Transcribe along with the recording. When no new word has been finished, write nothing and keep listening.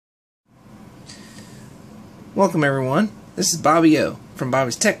Welcome everyone, this is Bobby O from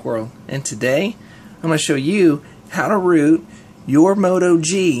Bobby's Tech World, and today I'm going to show you how to root your Moto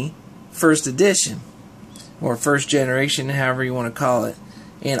G first edition, or first generation, however you want to call it,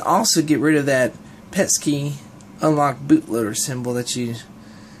 and also get rid of that pesky unlock bootloader symbol that you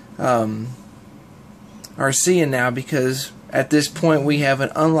are seeing now, because at this point we have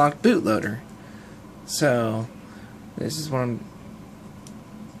an unlocked bootloader. So this is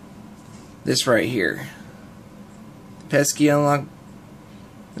this right here. Pesky unlock,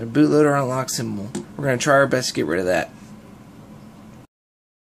 the bootloader unlock symbol. We're going to try our best to get rid of that.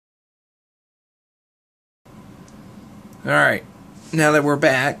 Alright, now that we're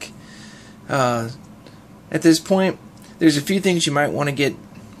back, at this point, there's a few things you might want to get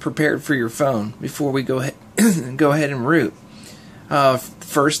prepared for your phone before we go ahead and root.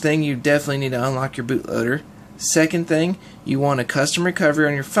 First thing, you definitely need to unlock your bootloader. Second thing, you want a custom recovery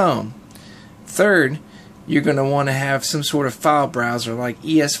on your phone. Third, you're going to want to have some sort of file browser like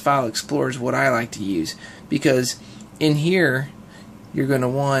ES File Explorer is what I like to use, because in here you're going to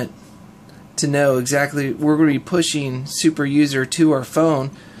want to know exactly, we're going to be pushing Super User to our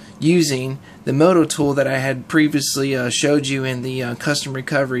phone using the Moto tool that I had previously showed you in the custom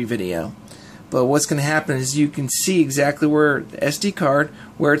recovery video. But what's going to happen is you can see exactly where the SD card,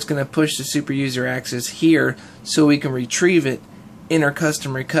 where it's going to push the Super User access here, so we can retrieve it in our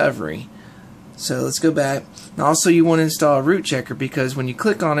custom recovery. So let's go back. And also you want to install a root checker, because when you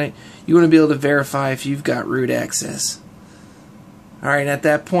click on it, you want to be able to verify if you've got root access. Alright, at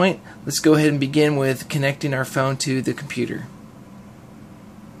that point, let's go ahead and begin with connecting our phone to the computer.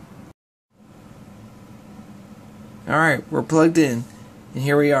 Alright, we're plugged in, and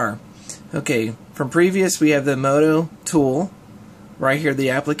here we are. Okay, from previous we have the Moto tool, right here,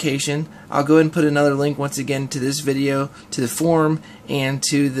 the application. I'll go ahead and put another link once again to this video, to the forum, and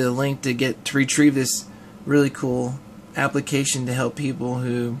to the link to retrieve this really cool application to help people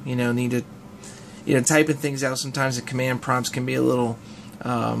who need to typing things out. Sometimes the command prompts can be a little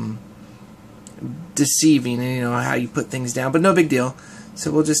deceiving, how you put things down, but no big deal.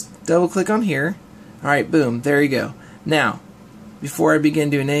 So we'll just double click on here. Alright, boom, there you go. Now, before I begin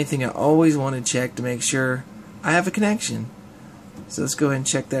doing anything, I always want to check to make sure I have a connection. So let's go ahead and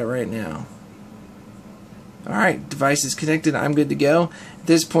check that right now. Alright, device is connected. I'm good to go. At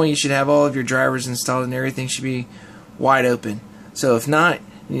this point, you should have all of your drivers installed and everything should be wide open. So if not,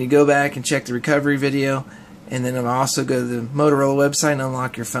 you need to go back and check the recovery video, and then also go to the Motorola website and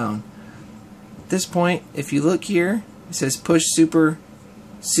unlock your phone. At this point, if you look here, it says push Super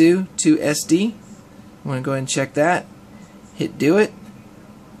SU to SD. I'm going to go ahead and check that. Hit do it.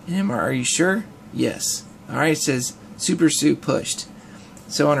 And are you sure? Yes. Alright, it says Super SU pushed.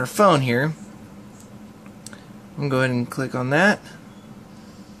 So on our phone here, I'm going to go ahead and click on that.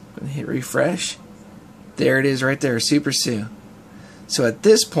 I'm going to hit refresh. There it is right there, Super SU. So at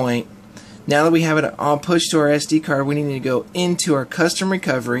this point, now that we have it all pushed to our SD card, we need to go into our custom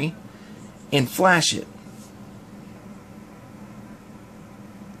recovery and flash it.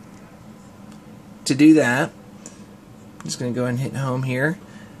 To do that, I'm just going to go ahead and hit home here.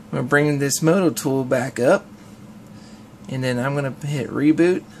 I'm going to bring this Moto tool back up, and then I'm going to hit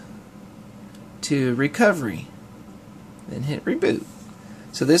reboot to recovery, then hit reboot.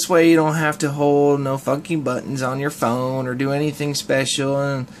 So this way you don't have to hold no funky buttons on your phone or do anything special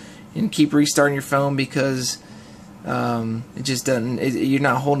and keep restarting your phone because it just doesn't, you're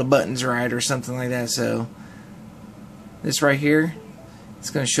not holding the buttons right or something like that. So this right here,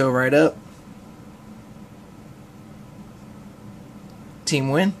 it's going to show right up. Team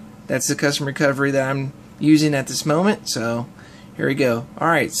win. That's the custom recovery that I'm using at this moment. So here we go.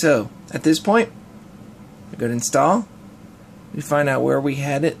 Alright, so at this point, we go to install. We find out where we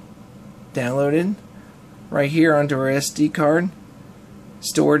had it downloaded. Right here onto our SD card.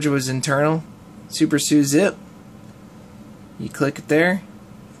 Storage was internal. Super SU zip. You click it there,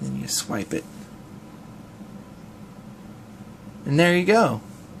 and then you swipe it. And there you go.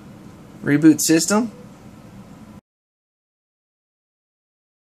 Reboot system.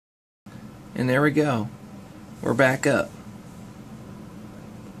 And there we go. We're back up.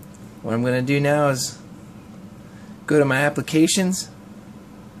 What I'm going to do now is go to my applications.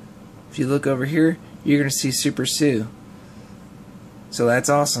 If you look over here, you're going to see Super SU. So that's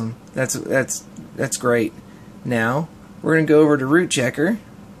awesome. That's great. Now we're going to go over to root checker.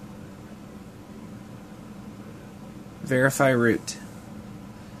 Verify root.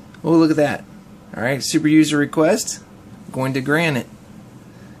 Oh, look at that. Alright, super user request. I'm going to grant it.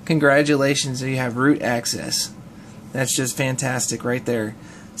 Congratulations, you have root access. That's just fantastic right there.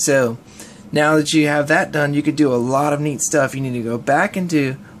 So now that you have that done, you could do a lot of neat stuff. You need to go back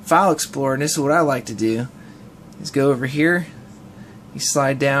into File Explorer, and this is what I like to do, is go over here, you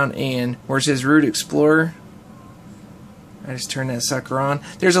slide down, and where it says Root Explorer, I just turn that sucker on.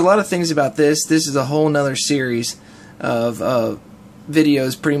 There's a lot of things about this. This is a whole nother series of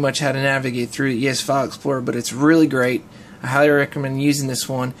videos, pretty much how to navigate through the ES File Explorer, but it's really great. I highly recommend using this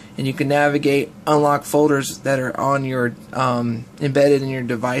one, and you can navigate, unlock folders that are on your embedded in your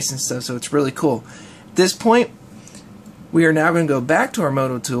device and stuff, so it's really cool. At this point, we are now going to go back to our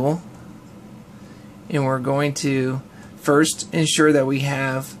Moto tool, and we're going to first ensure that we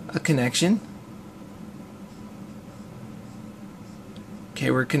have a connection. Okay,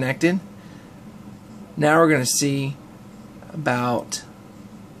 we're connected. Now we're going to see about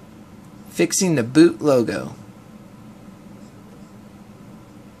fixing the boot logo.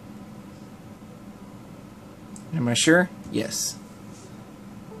 Am I sure? Yes.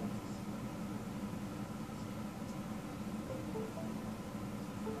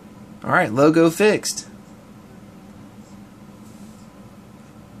 Alright, logo fixed.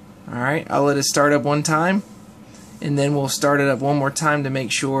 Alright, I'll let it start up one time, and then we'll start it up one more time to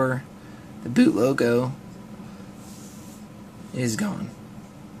make sure the boot logo is gone.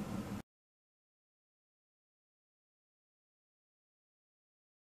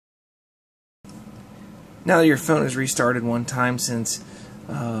 Now that your phone is restarted one time since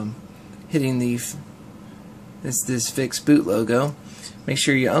hitting this fixed boot logo, make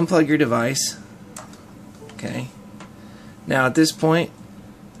sure you unplug your device. Okay. Now at this point,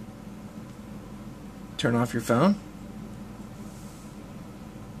 turn off your phone.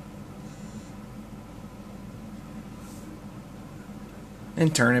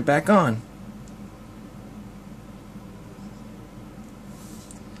 And turn it back on.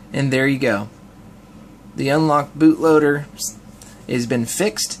 And there you go. The unlocked bootloader has been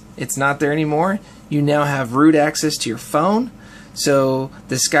fixed. It's not there anymore. You now have root access to your phone. So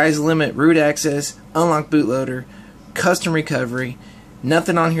the sky's the limit. Root access, unlocked bootloader, custom recovery.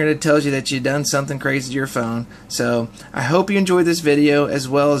 Nothing on here that tells you that you've done something crazy to your phone. So I hope you enjoyed this video, as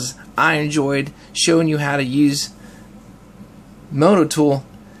well as I enjoyed showing you how to use Moto tool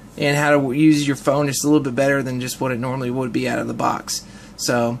and how to use your phone just a little bit better than just what it normally would be out of the box.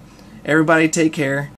 So everybody take care.